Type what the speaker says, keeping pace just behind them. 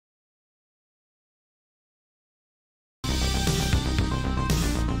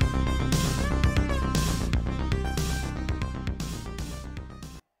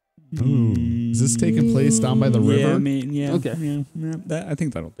Ooh. Is this taking place down by the river? Yeah, I mean, yeah. Okay. Yeah, I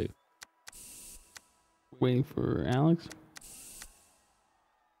think that'll do. Waiting for Alex.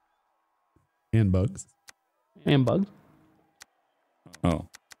 And bugs. And Bugs. Oh.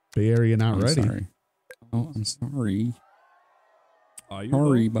 Bay Area not I'm ready. Sorry. Oh, I'm sorry. You're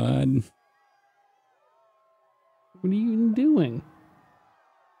Sorry, bud. What are you even doing?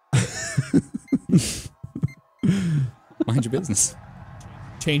 Mind your business.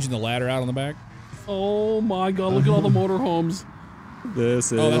 changing the ladder out on the back. Oh my god, look at all the motorhomes.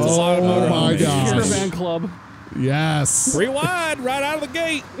 This is... Oh, that's a lot of motorhomes. my gosh. Caravan club. Yes. 3 wide, right out of the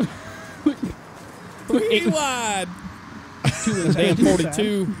gate. 3 wide. Damn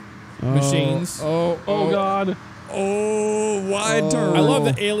 42 machines. Oh god. Oh, wide turn. I love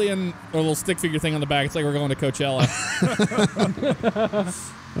the alien or little stick figure thing on the back. It's like we're going to Coachella.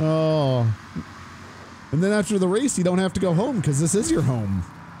 Oh. And then after the race, you don't have to go home because this is your home.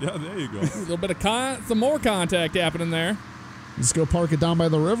 Yeah, there you go. A little bit of some more contact happening there. Just go park it down by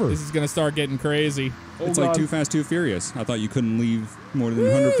the river. This is going to start getting crazy. It's like Too Fast, Too Furious. I thought you couldn't leave more than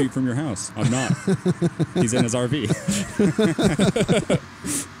 100 feet from your house. I'm not. He's in his RV.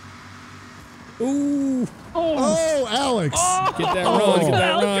 Ooh. Oh, Alex. Get that run. Get that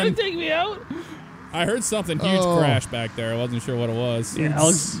Alex run. gonna take me out? I heard something huge crash back there. I wasn't sure what it was. Yeah,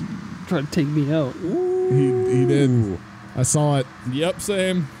 Alex tried to take me out. He did. I saw it. Yep,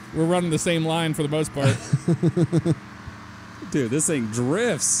 same. We're running the same line for the most part. Dude, this thing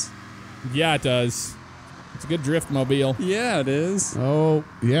drifts. Yeah, it does. It's a good drift mobile. Yeah, it is. Oh,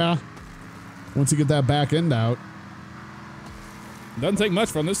 yeah. Once you get that back end out. Doesn't take much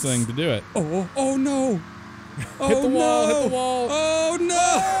from this thing to do it. Oh no. Oh, Hit the wall, no. hit the wall. Oh,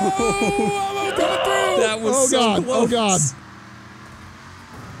 no. Oh, I'm coming through. That was Oh, so God. close. Oh, God.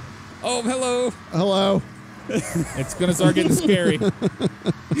 Oh, hello. Hello. It's going to start getting scary.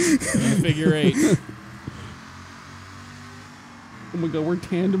 Figure 8. Oh my god, we're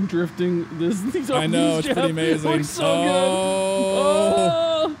tandem drifting. These are I know, it's Jeff. pretty amazing. Looks so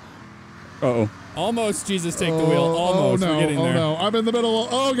Oh. good. Uh-oh. Almost Jesus take the wheel. Almost. Oh, no. We're getting there. No. I'm in the middle of...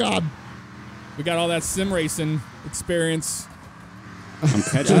 Oh, God. We got all that sim racing experience. I'm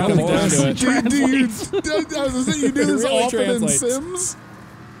catching up, Coming down boys. to it. You do this Really often in translates. Sims?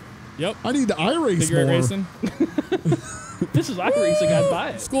 Yep. I need to iRace Figure 8 more. racing. This is iRacing, I'd buy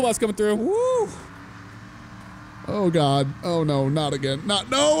it. School bus coming through. Woo. Oh, God. Oh, no. Not again. No.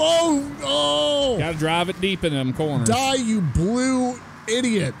 Oh. Gotta drive it deep in them corners. Die, you blue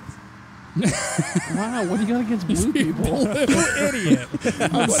idiot. Wow, what do you got against blue people? Blue idiot.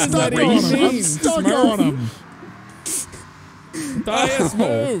 I'm stuck that on even him. I'm mean, stuck Smurf? on him. Bias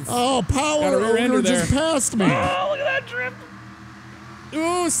move. Oh, Got a power rear ender over just there. past me. Oh, look at that drift.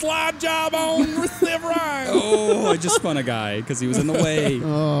 Ooh, slide job on receive right. Oh, I just spun a guy because he was in the way.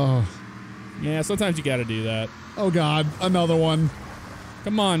 Oh. Yeah, sometimes you gotta do that. Oh, God. Another one.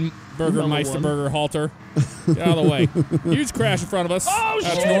 Come on, Burger Another Meister one. Burger Halter. Get out of the way. Huge crash in front of us. Oh,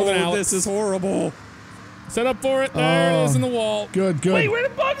 That's shit. Northern Oh, Alex. this is horrible. Set up for it. There it is in the wall. Good. Wait, where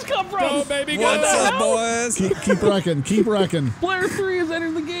did Bugs come from? Go, baby, go. What's up, hell? boys? Keep wrecking. Keep wrecking. Player 3 has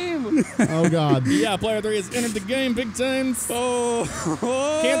entered the game. Oh, God. Yeah, player 3 has entered the game big time. Oh.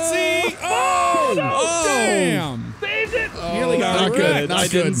 Can't see. Oh, no. damn. Saved it. Nearly got not it good. wrecked. Not I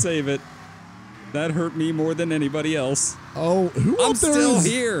didn't good. save it. That hurt me more than anybody else. Oh, who I'm up there still is-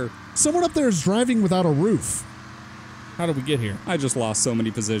 here. Someone up there is driving without a roof. How did we get here? I just lost so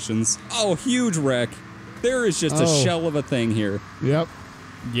many positions. Oh, huge wreck. There is just a Oh. shell of a thing here. Yep.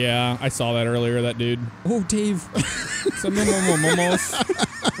 Yeah, I saw that earlier, that dude. Oh, Dave. Some momos.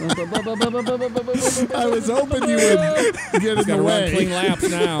 I was hoping you would get in the Gotta run clean way. laps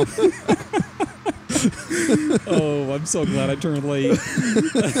now. Oh, I'm so glad I turned late.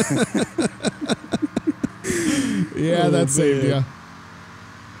 Yeah, that saved you.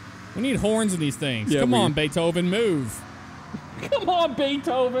 We need horns in these things. Yeah, Come we- on, Beethoven, move. Come on,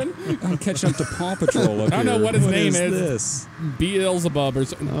 Beethoven. I'm catching up to Paw Patrol up I don't know here. what his name is. This? Beelzebub or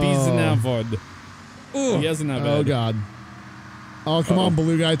Beelzebub. Beelzebub. Oh, God. Oh, come on,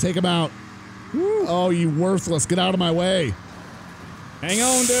 blue guy. Take him out. Oh, you worthless. Get out of my way. Hang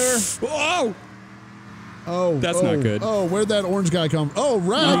on there. Whoa! Oh. That's not good. Oh, where'd that orange guy come? Oh,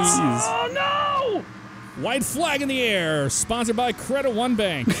 rats. Oh, no. White flag in the air. Sponsored by Credit One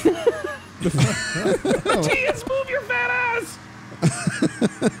Bank. Jeez, move your fat ass.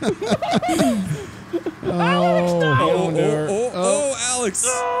 Oh. Oh, Alex.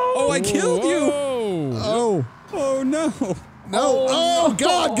 Oh, I killed you. Oh. Oh, no. No. Oh,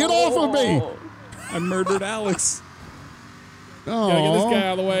 God. Get off of me. I murdered Alex. Oh. Gotta get this guy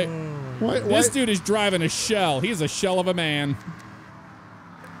out of the way. Why, This dude is driving a shell. He's a shell of a man.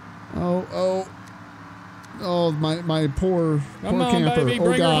 Oh, my poor Come on, camper. baby, Oh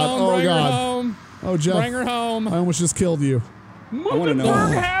bring her God. home, Oh bring her God. home. Oh Jeff. Bring her home. I almost just killed you. I want to know.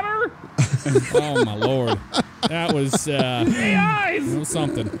 Hatter. Oh my lord, that was AIs. that was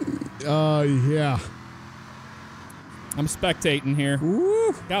something. Yeah. I'm spectating here.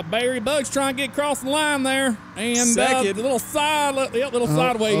 Woo. Got Barry Bugs trying to get across the line there, and Second. the little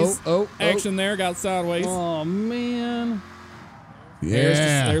sideways oh. action there got sideways. Oh man.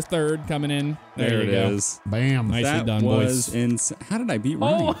 Yeah. There's third coming in. There There you it go. is. Bam. Nicely That done, was boys. insane. How did I beat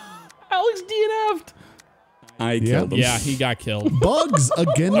Ryan? Oh, Alex DNF'd. I killed him. Yeah, he got killed. Bugs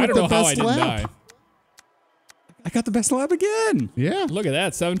again I with don't the know how I best didn't lap. die. I got the best lap again. Yeah. Look at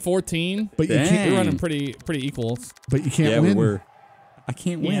that, 7:14. But you Dang. can't. We're running pretty equal. But you can't Yeah, win. we were. I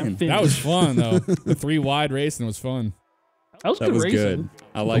can't win. That was fun though. The 3 wide racing was fun. That was That good was racing. good.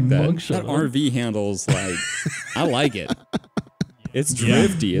 I like The that. mug That shot. RV handles like. I like it. It's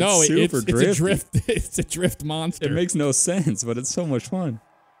drifty. It's No, super it's drifty. a drift. It's a drift monster. It makes no sense, but it's so much fun.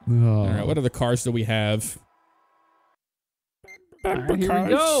 Oh. All right, what other cars do we have? All right, here we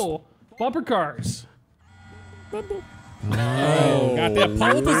go. Bumper cars. Oh, got that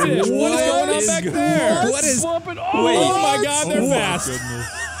pole position. What is going on back there? What is? Bumping. Oh my God, they're fast.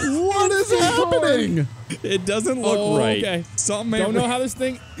 What is happening? It doesn't look Oh, right. okay. Something Don't ain't know right. how this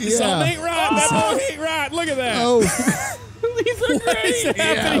thing. Yeah. Something ain't right. That ball ain't right. Look at that. Oh, These are What is great.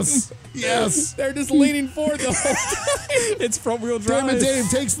 happening? yes. Yes. They're just leaning forward the whole time. It's front wheel drive. Damn it, Dave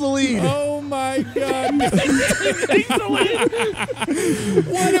takes the lead. Oh my God.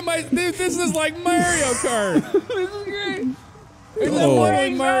 What am I? This is like Mario Kart. This is great. This is Oh.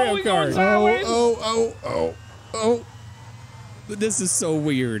 like Mario we going Kart. sideways. Oh. This is so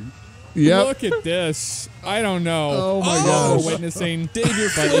weird. Yep. Look at this. I don't know. Oh my We're gosh. witnessing. Dave, you're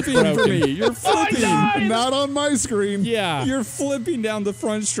But it's flipping for broken. me. You're flipping. Not on my screen. Yeah. You're flipping down the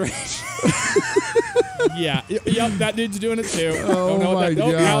front stretch. Yeah. Yep, that dude's doing it too. Oh Don't know what my that,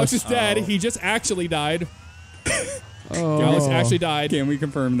 oh, gosh. Alex is dead. He just actually died. Oh. Alex actually died. Can we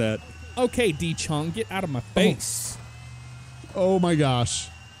confirm that? Okay, D-Chung, get out of my face. Oh my gosh.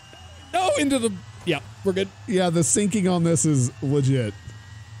 No, into the... Yeah, we're good. Yeah, the sinking on this is legit.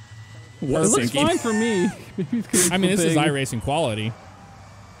 It What's looks sinking? fine for me. I mean, this is iRacing quality.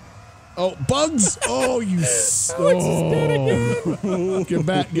 Oh, Bugs! Oh, you. Get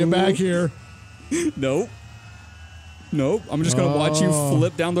back here. Nope. Nope. I'm just gonna watch you Oh.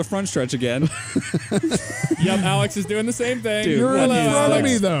 flip down the front stretch again. Yep, Alex is doing the same thing. Dude, You're in what is front of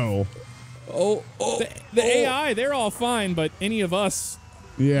this? me though. The AI, they're all fine, but any of us,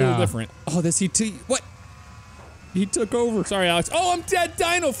 a little Yeah. different. Oh, this what? He took over. Sorry, Alex. Oh, I'm dead.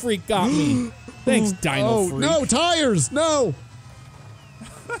 Dino Freak got me. Thanks, Dino Oh Freak. no, tires! No.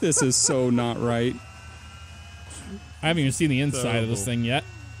 This is so not right. I haven't even seen the inside of this thing yet.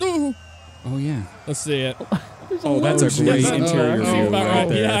 Ooh. Oh yeah. Let's see it. Oh, that's a great geez. interior Oh, view About right right.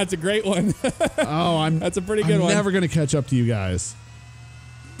 there. Yeah, it's a great one. Oh, I'm. That's a pretty good I'm one. never gonna catch up to you guys.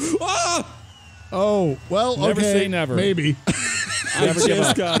 Ah! Oh well, Never okay, say never. maybe. I Never give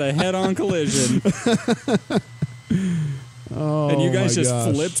just up. got a head-on collision, Oh, and you guys my just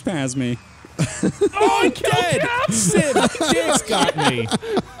gosh. flipped past me. Oh, I'm dead. Sid's got me.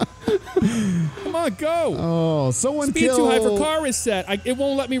 Come on, go. Oh, someone Speed kill. too high for car reset. It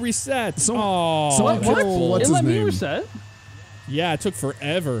won't let me reset. Oh, someone kill. What's it his let me name? reset. yeah, it took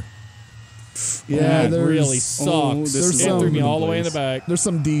forever. Yeah, That there's really sucks. this is It threw some- me all the way in the back. there's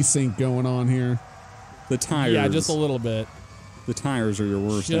some desync going on here. The tires. Yeah, just a little bit. The tires are your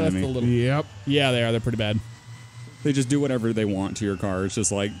worst Just a enemy. little. Yep. Yeah, they are. They're pretty bad. They just do whatever they want to your car. It's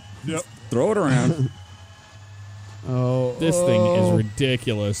just like, throw it around. Oh, This thing is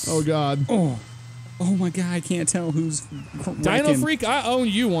ridiculous. Oh God. Oh my god! I can't tell who's Dino wrecking. Freak, I own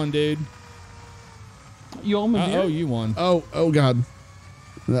you one, dude. You owe me I beer? owe you one. Oh God.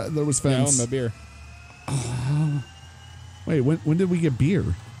 There was Yeah, I own fence. my beer. Wait, when did we get beer?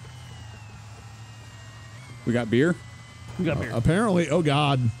 We got beer. We got beer. Apparently. Oh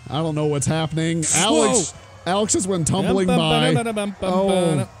God. I don't know what's happening. Alex just went tumbling by.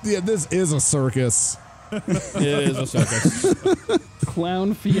 Oh, yeah. This is a circus. It is a circus.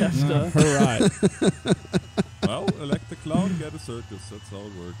 Clown fiesta. All right. Well, elect the clown, get a circus. That's how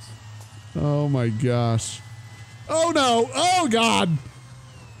it works. Oh my gosh. Oh no. Oh God.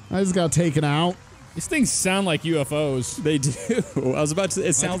 I just got taken out. These things sound like UFOs. They do. I was about to.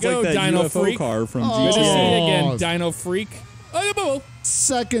 It sounds go, like that Dino UFO Freak. car from Oh. Good to see GTA. you again, Dino Freak. Oh, yeah, boo.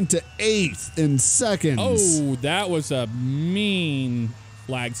 Second to eighth in seconds. Oh, that was a mean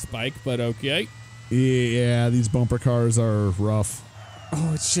lag spike, but okay. Yeah, these bumper cars are rough.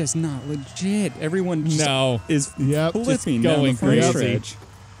 Oh, it's just not legit. Everyone just No. is Yep. flipping down going the front crazy. stretch.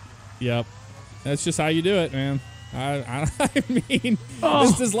 Yep. That's just how you do it, man. I mean,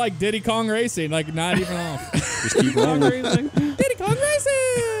 this is like Diddy Kong Racing, like not even off. Just keep rolling. Diddy Kong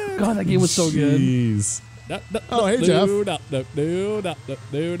Racing! God, that game was so good. Jeez. Oh, hey, Jeff.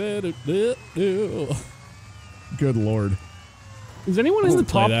 Good Lord. Is anyone in the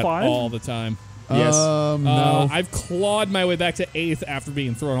Play top that 5? all the time. Yes. No. I've clawed my way back to 8th after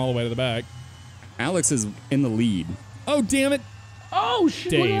being thrown all the way to the back. Alex is in the lead. Oh, damn it. Oh,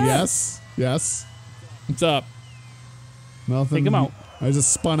 shit. Dave. look at that. Yes. Yes. What's up? Nothing. Take him out. I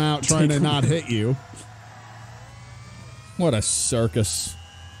just spun out trying to not hit you. What a circus.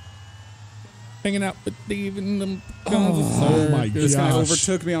 Hanging out with Dave and them. Oh, my This guy gosh.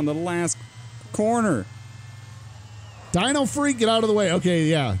 overtook me on the last corner. Dino Freak, get out of the way. Okay,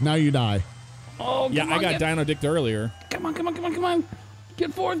 yeah. Now you die. Oh, Yeah, come I on, got Dino Dicked earlier. Come on.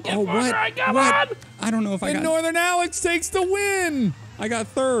 Get forward, get Oh, forward. what? Right, come What? on. I don't know if I And got. Northern Alex takes the win. I got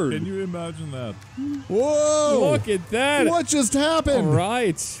third. Can you imagine that? Whoa. Look at that. What just All happened?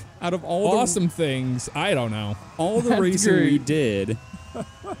 right. Out of all Awesome things. I don't know. the That's racing we great. did,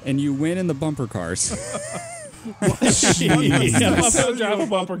 and you win in the bumper cars. Yeah, I'm gonna drive a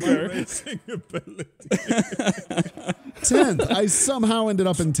bumper My car. racing ability. 10th. I somehow ended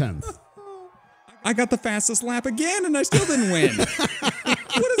up in 10th. I got the fastest lap again, and I still didn't win.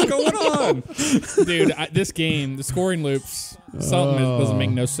 What is going on? Dude, this game, the scoring loops, something that doesn't make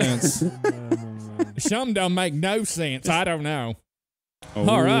no sense. Something don't make no sense. I don't know.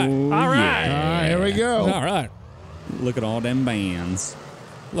 All right. All right. All right, here we go. All right. Look at all them bands.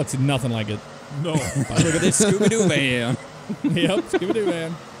 Looks nothing like it. No. Look at this Scooby-Doo band. Yep, Scooby-Doo,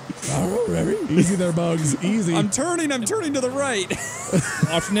 man. Easy there, Bugs. Easy. I'm turning to the right.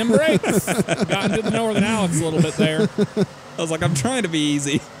 Watching them brakes. Got into the Northern Alex a little bit there. I was like, I'm trying to be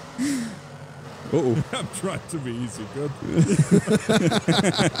easy. Uh-oh. I'm trying to be easy. Good.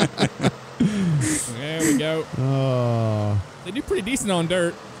 There we go. Oh. They do pretty decent on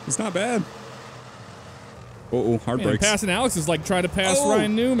dirt. It's not bad. Uh-oh, hard Man, brakes. passing Alex is like trying to pass Oh.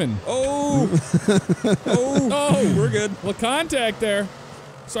 Ryan Newman. Oh! Oh, we're good. Well, contact there.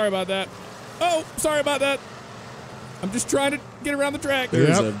 Sorry about that. Oh, sorry about that. I'm just trying to get around the track.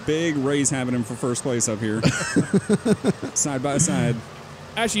 There's Yep. a big race happening for first place up here. Side by side.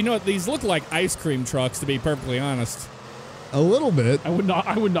 Actually, you know what? These look like ice cream trucks, to be perfectly honest. A little bit. I would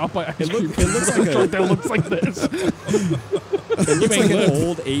not buy ice cream. It looks like a, truck that looks like this. it looks like an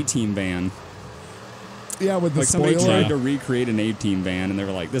old 18 van. Yeah, with the Like somebody spoiler. tried to recreate an 18 van, and they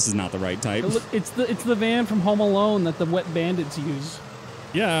were like, "This is not the right type." It's the van from Home Alone that the Wet Bandits use.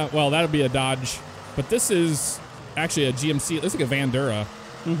 Yeah, well, that would be a Dodge. But this is actually a GMC. It looks like a Vandura.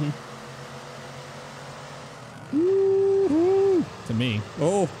 To me.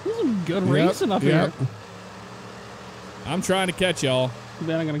 Oh, This is some good Yep, racing up yep. here. I'm trying to catch y'all.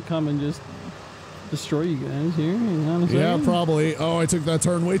 Then I'm gonna come and just destroy you guys here. Hang on a Yeah, second. probably. Oh, I took that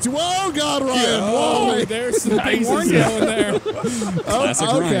turn way too. Oh, God, Ryan. Oh, Whoa. there's some I pieces warned going there. classic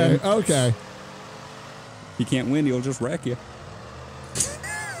Okay, Ryan. okay. He can't win; he'll just wreck you.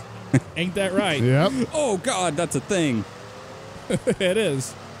 Ain't that right? Yep. Oh God, that's a thing. It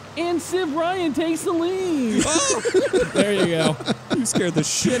is. And Civ Ryan takes the lead. There you go. You scared the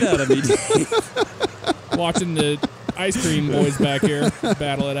shit out of me. Watching the ice cream boys back here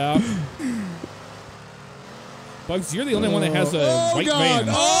battle it out. Bugs, you're the only one that has a white God.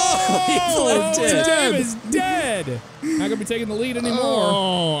 van. Oh, he flipped it. Dave is dead. Not gonna be taking the lead anymore.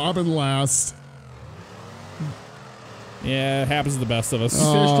 Oh, I'm in last. Yeah, it happens to the best of us.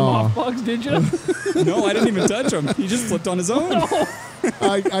 Finished him off, Bugs, did you? No, I didn't even touch him. He just flipped on his own.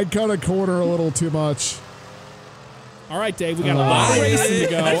 I cut a corner a little too much. All right, Dave, we got a lot of racing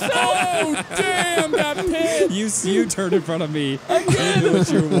to go. Oh, damn, got pit. You turned in front of me. I did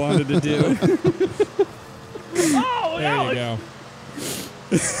what you wanted to do. Oh, There you go.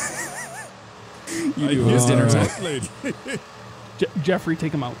 You do his dinner time. Lately. Jeffrey,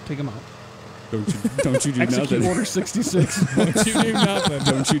 take him out. Take him out. Don't you do Execute nothing. Order 66. Don't you do nothing.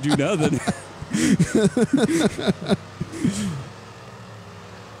 Don't you do nothing.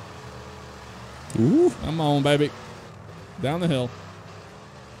 Ooh. Come on, baby. Down the hill.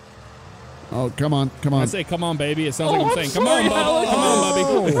 Oh, come on, come I on. say, come on, baby. It sounds like Oh, I'm I'm saying, come sorry, on, Bubba. Alex. Come on,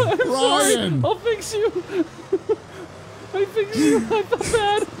 Bubby. Oh, Ryan. I'll fix you. I fixed you. I felt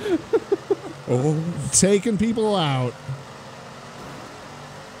bad. Oh. Taking people out.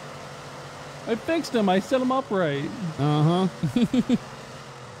 I fixed him. I set him up right. Uh-huh.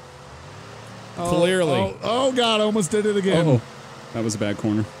 Clearly. Oh, God, I almost did it again. Oh. That was a bad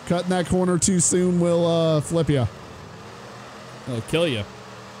corner. Cutting that corner too soon will flip you. It'll kill you.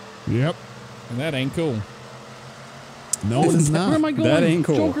 Yep. And that ain't cool. No, it is Where not. am I going? That ain't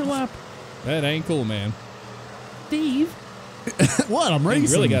cool. Joker lap. That ain't cool, man. Steve. What? I'm You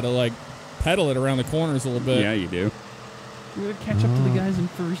racing. really got to like pedal it around the corners a little bit. Yeah, you do. We're gonna catch up to the guys in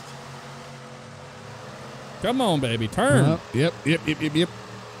first. Come on, baby, turn. Yep.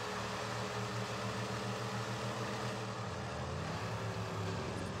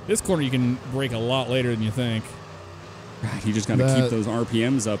 This corner you can brake a lot later than you think. God, you just got to keep those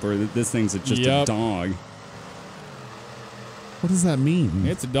RPMs up, or this thing's just a dog. What does that mean?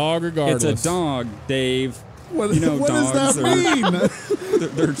 It's a dog regardless. It's a dog, Dave. What, You know, what does dogs that are- mean?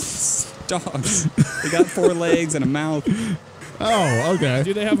 They're dogs. They got 4 legs and a mouth. Oh, okay.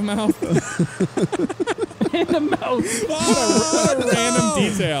 Do they have a mouth? In the mouth. What a random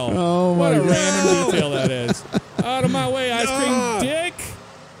detail. Oh my What a God. random detail that is. Out of my way, ice cream dick.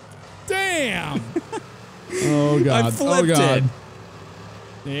 Damn. Oh God. I flipped oh God. it.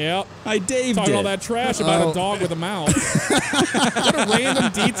 Yep. I Daved Talking it. all that trash about a dog with a mouth. What a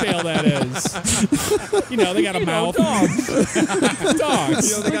random detail that is. You know, they got a mouth. Dogs. Dogs.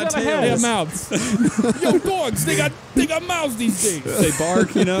 You know, they got got a tails. head. They have mouths. Yo, dogs, they got mouths these days. They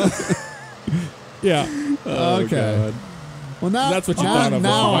bark, you know. Yeah. Oh, Okay. God. Well, now That's what you thought of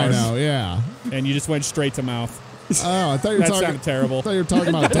Now I before. know. Yeah. And you just went straight to mouth. Oh, I thought you were That talking. sounded terrible. I thought you were talking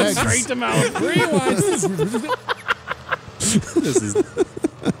about pegs. Straight to mouth. Rewind. This is.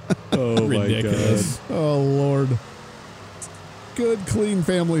 Oh, Ridiculous. Oh Lord. Good, clean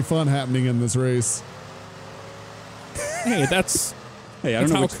family fun happening in this race. Hey, that's Hey, I don't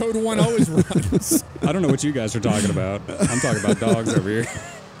that's know. how Code 1 always runs. I don't know what you guys are talking about. I'm talking about dogs over here.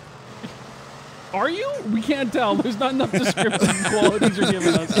 Are you? We can't tell. There's not enough descriptive qualities you're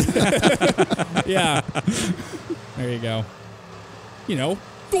giving us. Yeah. There you go. You know,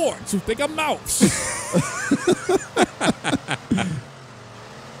 dogs, they got mouths.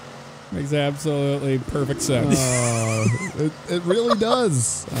 Makes absolutely perfect sense. It really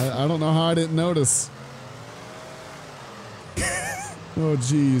does. I don't know how I didn't notice. Oh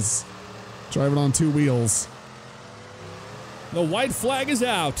jeez. Driving on 2 wheels. The white flag is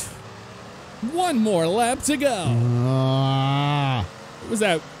out. One more lap to go. Was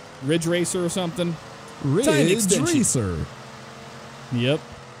that Ridge Racer or something? Ridge extension. Racer. Yep.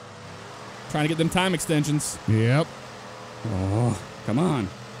 Trying to get them time extensions. Yep. Oh, come on.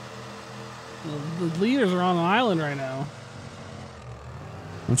 The leaders are on an island right now.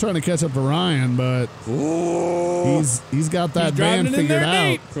 I'm trying to catch up to Ryan, but he's got that He's driving band it in figured there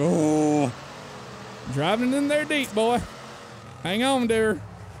out. deep. Oh, Driving in there deep, boy. Hang on, dear.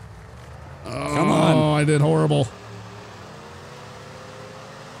 come on. Oh, I did horrible.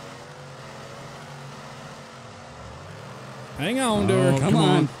 Hang on, dear. Oh, come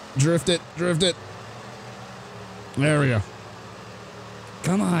on. Drift it. Drift it. There we go.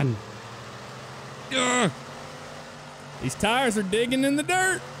 Come on. These tires are digging in the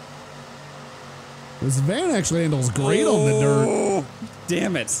dirt. This van actually handles great on the dirt. Oh,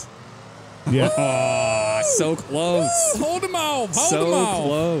 damn it. Yeah. Oh, so close. Hold them off. Hold So them off.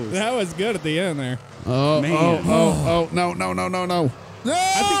 close. That was good at the end there. Oh, Man. no. No. No,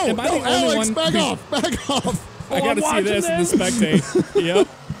 am I the only Alex, one back who's- off. Back off. I got to see watching this in the spectate. Yep.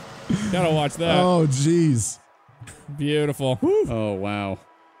 Gotta watch that. Oh, jeez. Beautiful. Oh, wow.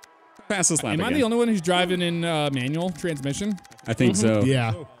 Fastest lap Am I again. the only one who's driving in manual transmission? I think so.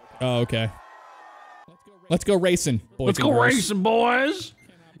 Yeah. Oh, okay. Let's go racing, boys. Let's and go girls. racing, boys.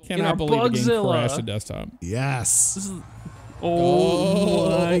 Cannot our believe the game Bugzilla. crashed the desktop. Yes. Oh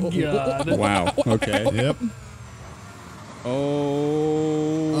my god. Wow. Okay. Yep.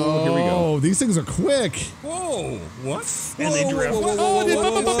 Oh, here we go. Oh, these things are quick. Whoa, what? And they drift. I'll get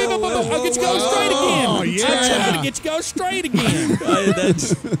you going straight again. Oh, I'm yeah. trying to get you going straight again.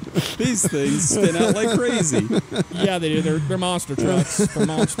 These things spin out like crazy. Yeah, they do. They're monster trucks. They're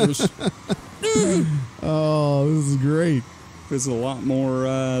monsters. Oh, this is great. There's a lot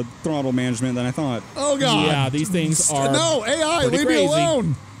more throttle management than I thought. Oh, God. Yeah, these things are. No, AI, pretty leave me crazy.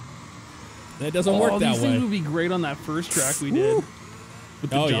 alone. That doesn't work that these way. things would be great on that first track we did. With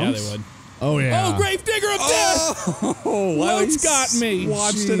the Oh, yeah, jumps. they would. Oh, yeah. Oh, Grave Digger of Death! Oh, Lowe's got me.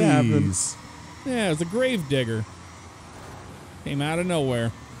 Watched it happen. Jeez. Yeah, it was a Grave Digger. Came out of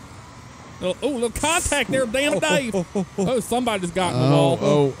nowhere. Little contact there, damn Dave. Oh, somebody just got in the wall.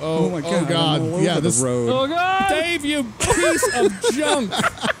 Oh, my God. I'm all Yeah, over this. the road. Oh god. Dave, you piece of junk.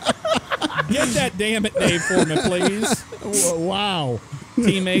 Get that damn it, Dave, for me, please. Wow.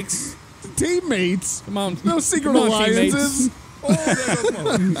 Teammates. Teammates. Come on. No secret Come on, alliances.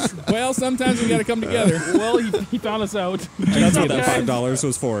 Well, sometimes we got to come together. Well, he found us out. That's what that Okay. $5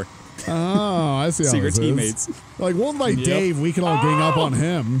 was for. Oh, I see how Secret this is. teammates. Like, we'll invite Yep. Dave. We can all gang up on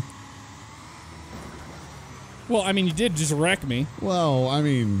him. Well, I mean, you did just wreck me Well, I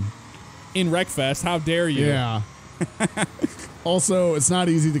mean, in Wreckfest. How dare you? yeah. Also, it's not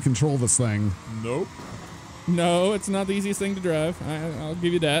easy to control this thing. Nope. No, it's not the easiest thing to drive. I'll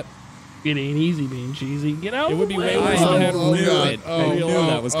give you that. It ain't easy being cheesy. Get out. It would be way of the worse way. if it had Oh, rear, God. I knew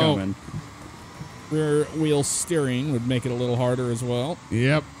that was coming. rear wheel steering would make it a little harder as well.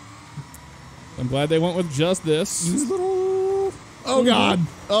 Yep. I'm glad they went with just this. Oh, God.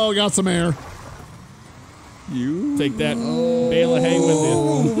 Oh, got some air. You Take that bale of hay with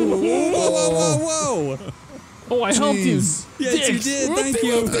you. Whoa! Oh, I helped you. Jeez. Yes, you did. Thank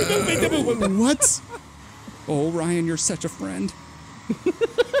you. What? Oh, Ryan, you're such a friend.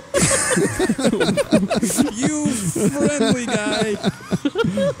 You friendly guy.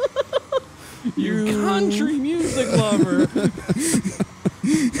 You country music lover.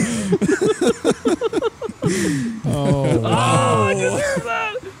 Oh. I deserve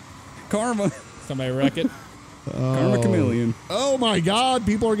that. Karma. Somebody wreck it. Karma chameleon. Oh, my God.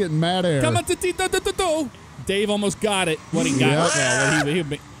 People are getting mad air. Come on, Dave almost got it. What he got. Yep.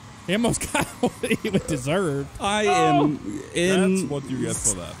 Well, he almost got what he would deserve. I am in That's what you get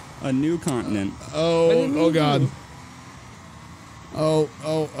for that. a new continent. Oh, God. Oh.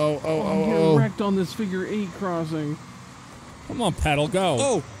 I'm getting wrecked on this figure 8 crossing. Come on, pedal,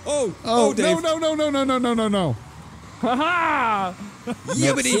 go. Oh, Dave. no. Ha ha!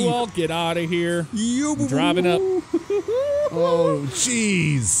 You all get out of here. I'm driving up. Oh,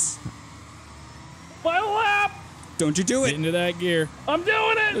 jeez. Final lap! Don't you do Get it. into that gear. I'm doing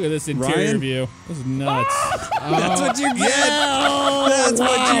Look it! at this interior Ryan? view. This is nuts. That's what you get. That's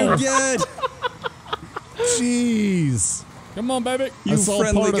what you get. Jeez. Come on, baby. You I saw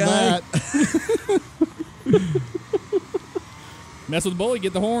friendly part guy. of that. Mess with the bully,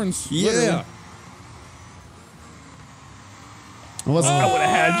 get the horns. Yeah. Well, let's, I would have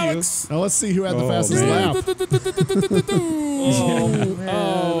had you. now let's see who had the fastest man. lap.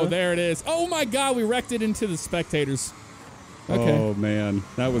 Oh, there it is. Oh my God, we wrecked it into the spectators. Okay. Oh man,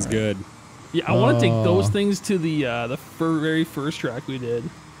 that was good. Yeah, I want to take those things to the very first track we did.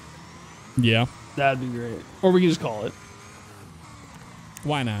 Yeah. That'd be great. Or we can just call it.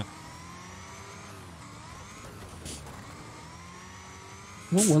 Why not?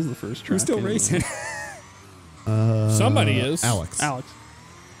 What was the first track? Who's still anyway? racing? Somebody is. Alex. Alex.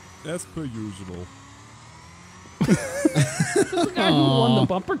 As per usual. The guy who won the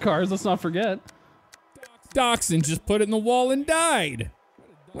bumper cars, let's not forget. Dachshund just put it in the wall and died.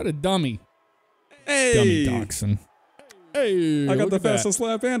 What a dummy. Hey, Dummy Dachshund. Hey, I got look the at that. fastest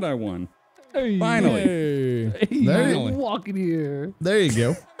lap and I won. Hey, Finally. Hey. Hey, There you go. walking here. There you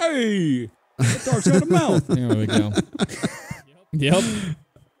go. Hey, that dog's got a mouth. There we go. Yep.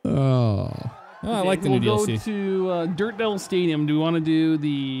 Oh. Oh, I like the we'll new go DLC. to Dirt Devil Stadium. Do we want to do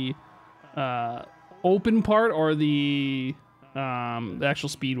the open part or the actual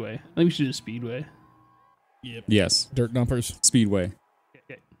speedway? I think we should do the speedway. Yes, Dirt dumpers. Speedway.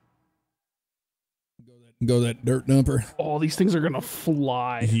 Okay. Go that dirt dumper. Oh, these things are gonna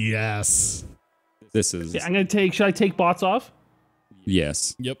fly. Yes. This is Okay, I'm gonna take. Should I take bots off?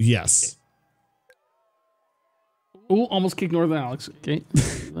 yes. Yep. Yes. Oh, almost kicked Northern Alex. Okay.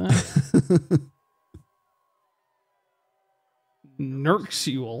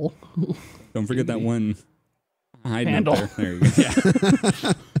 Nerxuel. Don't forget that one hiding Handle. up there. There you go.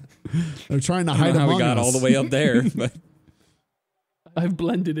 Yeah. They're trying to I hide don't know how we among got us. all the way up there, but I've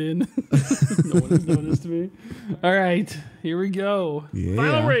blended in. No one has noticed me. All right, here we go. Yeah.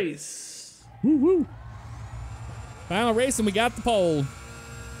 Final race. Final race, and we got the pole.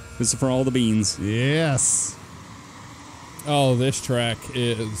 this is for all the beans. Yes. Oh, this track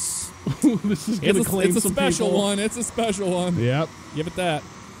is. This is gonna claim It's a some special people. one. It's a special one. Yep. Give it that.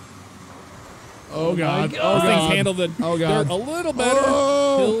 Oh, God. God. Oh, Those things God. handle the Oh, God. dirt a little better.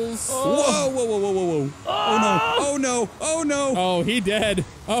 Oh. Hills. Whoa, whoa, whoa, whoa, whoa, whoa. Oh no, oh no, oh no. Oh, he dead.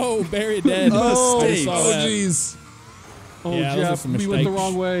 Oh, Barry dead. Oh, Mistake. saw oh, that. jeez. Oh, Yeah, those are Jeff, some we went the mistakes.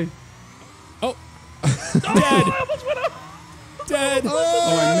 wrong way. Oh, Oh, I almost went up. dead.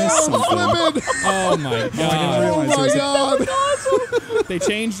 Oh, I missed something. Flippin'. Oh my I God. Oh, realize my there's God. They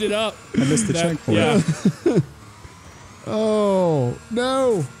changed it up. I missed the checkpoint. Yeah. Oh,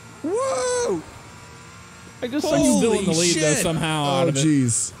 no. Whoa! I just I'm still Holy in the lead though shit. somehow out Oh, of it.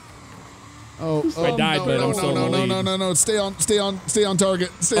 jeez. Oh, I died, no, but no, I'm still no, in the no, lead. no, no, no. Stay on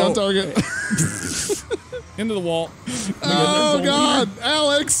target. Stay on target. Into the wall. Oh, God.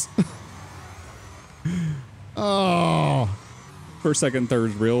 Alex. Oh. First, second,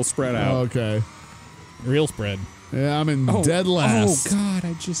 third, real spread out. Okay. Real spread. Yeah, I'm in dead last. Oh God,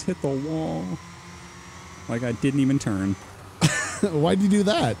 I just hit the wall. Like I didn't even turn. Why'd you do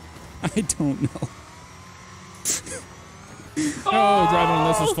that? I don't know. Oh, driving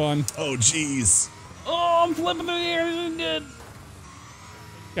on this is fun. Oh, jeez. Oh, I'm flipping through the air. This is good.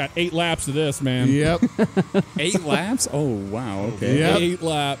 Got 8 laps of this, man. Yep. 8 laps? Oh, wow. Okay. Yep. 8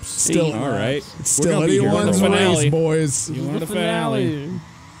 laps. Still, All right. still We're gonna be here for anyone's a while. finale. race, boys. You The wanted a finale.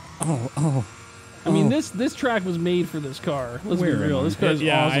 Oh. I mean, this track was made for this car. Let's Where be am real. I? This car is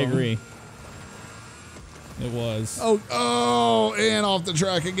Yeah, awesome. I agree. It was. Oh, and off the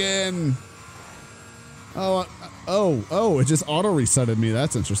track again. Oh, it just auto resetted me.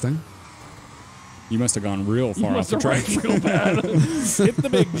 That's interesting. You must have gone real You far off must the have track. wrecked real bad. Hit the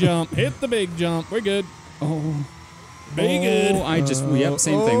big jump. Hit the big jump. We're good. Oh. Be good. Yep,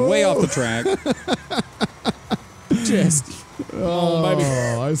 same thing. Way off the track. Just. Oh, baby.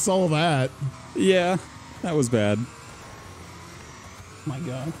 I saw that. Yeah, that was bad. My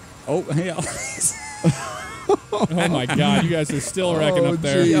God. Oh, hey. Oh my God, you guys are still wrecking up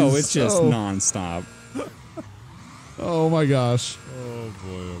there. geez. Yo, it's just Oh. nonstop. Oh my gosh. Oh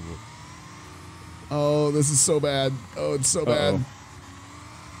boy, oh boy. Oh, this is so bad. Oh, it's so Uh-oh. bad.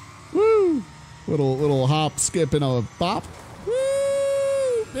 Woo! Little hop, skip, and a bop.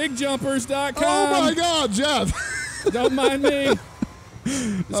 Woo! BigJumpers.com. Oh my God, Jeff. Don't mind me.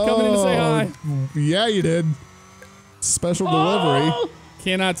 Just coming in to say hi. Yeah, you did. Special delivery.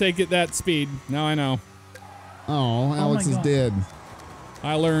 Cannot take it that speed. Now I know. Oh, Alex is God. dead.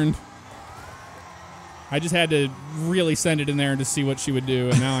 I learned. I just had to really send it in there to see what she would do,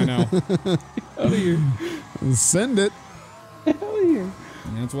 and now I know. Out of here. Send it. Out of here.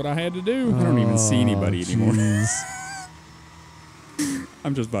 And that's what I had to do. I don't even see anybody anymore. Jeez.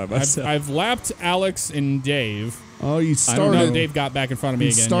 I'm just by myself. I've lapped Alex and Dave. Oh, you I don't know if started. Dave got back in front of me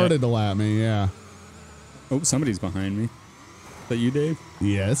You again. started to lap me, yeah. Oh, somebody's behind me. Is that you, Dave?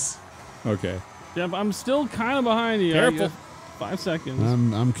 Yes. Okay. Jeff, I'm still kind of behind you. Careful. 5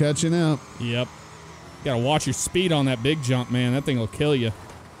 seconds. I'm catching up. Yet. Yep. Gotta watch your speed on that big jump, man. That thing will kill you.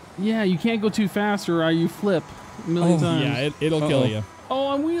 Yeah, you can't go too fast or you flip a million times. Yeah, it'll kill you. Oh,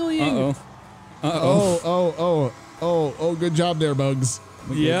 I'm wheeling. Oh, good job there, Bugs.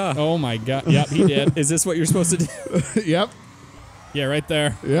 Yeah. Oh my God. Yep, he did. Is this what you're supposed to do? Yep. Yeah, right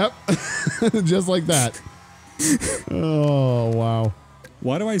there. Yep. Just like that. Oh, wow.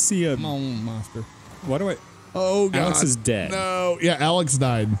 Why do I see a... Come on, monster. Why do I... Oh, God. Alex is dead. No. Yeah, Alex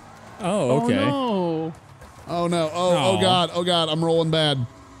died. Oh, okay. Oh, Oh, no. Oh, Aw. God. Oh, God. I'm rolling bad.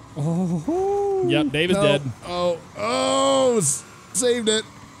 Yep, Dave is No. dead. Saved it.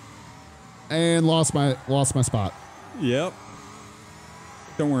 And lost my spot. Yep.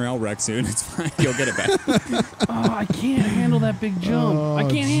 Don't worry, I'll wreck soon. It's fine. You'll get it back. Oh, I can't handle that big jump. I Oh,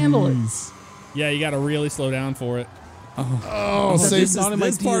 can't handle it. jeez. Yeah, you gotta really slow down for it. Oh, That's saved just not in my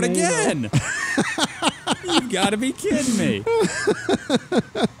This part DNA, again. You've got to be kidding me.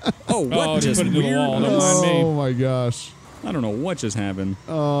 Oh, what Oh, just put it in the weird? wall. Don't mind me. Oh, my gosh. I don't know what just happened.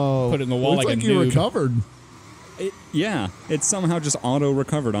 Oh. Put it in the wall Looks like a you noob. recovered. Yeah, it somehow just auto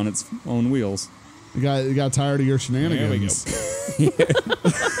recovered on its own wheels. You got tired of your There we go. shenanigans.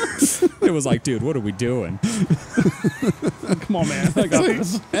 It was like, dude, what are we doing? Come on, man. I got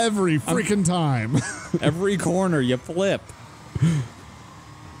this. Every freaking time. Every corner you flip.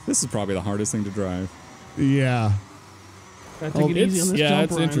 This is probably the hardest thing to drive. Yeah. Gotta take it easy on this Yeah, jump,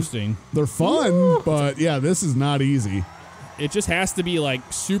 it's Ryan. interesting. They're fun, but yeah, this is not easy. It just has to be like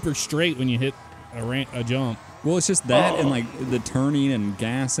super straight when you hit a jump. Well, it's just that and like the turning and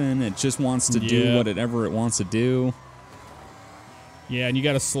gassing. It just wants to do Yeah. whatever it wants to do. Yeah, and you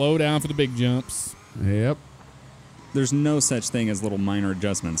gotta slow down for the big jumps. Yep. There's no such thing as little minor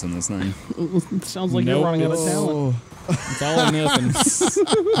adjustments in this thing. It sounds like Nope. you're running out of talent. It's all or nothing.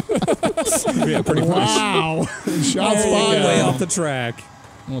 Yeah, pretty much. Wow. Shots Way fired. off the track.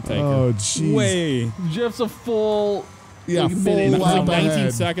 We'll take it. Oh, jeez. Way. Jeff's a full, Yeah, like, full minute. It was like lap 19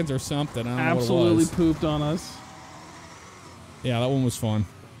 ahead. seconds or something. I don't know what it absolutely was. pooped on us. Yeah, that one was fun.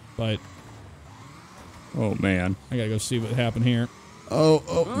 But Oh, man. I gotta go see what happened here. Oh,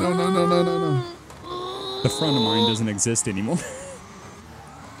 no. The front of mine doesn't exist anymore.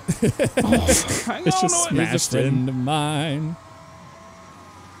 Hang It's on, just no, He's a smashed friend in. of mine.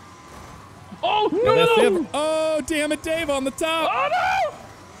 Oh, That's no. him. Oh, damn it, Dave on the top. Oh, no.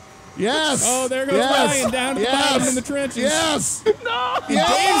 Yes. Oh, there goes yes. Ryan down to the bottom in the trenches. Yes. No.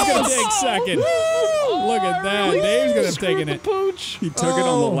 Dave's gonna take second. Look at that. Really Dave's gonna have screwed taken the it. pooch. He took it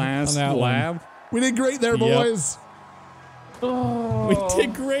on the Oh. last On that one. lap. We did great there, Yep. boys. Oh. We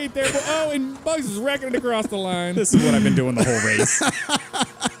did great there. Oh, and Bugs is wrecking it across the line. This is what I've been doing the whole race.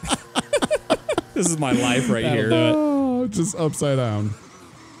 This is my life right That'll here. do it. Oh, just upside down.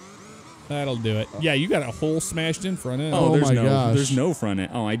 That'll do it. Yeah, you got a hole smashed in front end. Oh there's my no, gosh. There's no front end.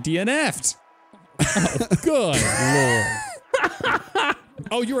 Oh, I DNF'd. Good lord.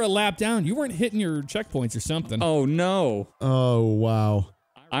 Oh, you were a lap down. You weren't hitting your checkpoints or something. Oh, no. Oh, wow.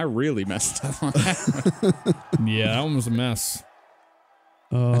 I really messed up on that. Yeah, that one was a mess.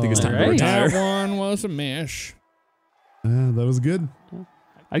 I think it's time to Alright. retire. That one was a mess. That was good.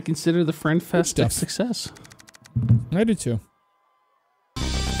 I consider the Friend Fest a stuff. success. I do too.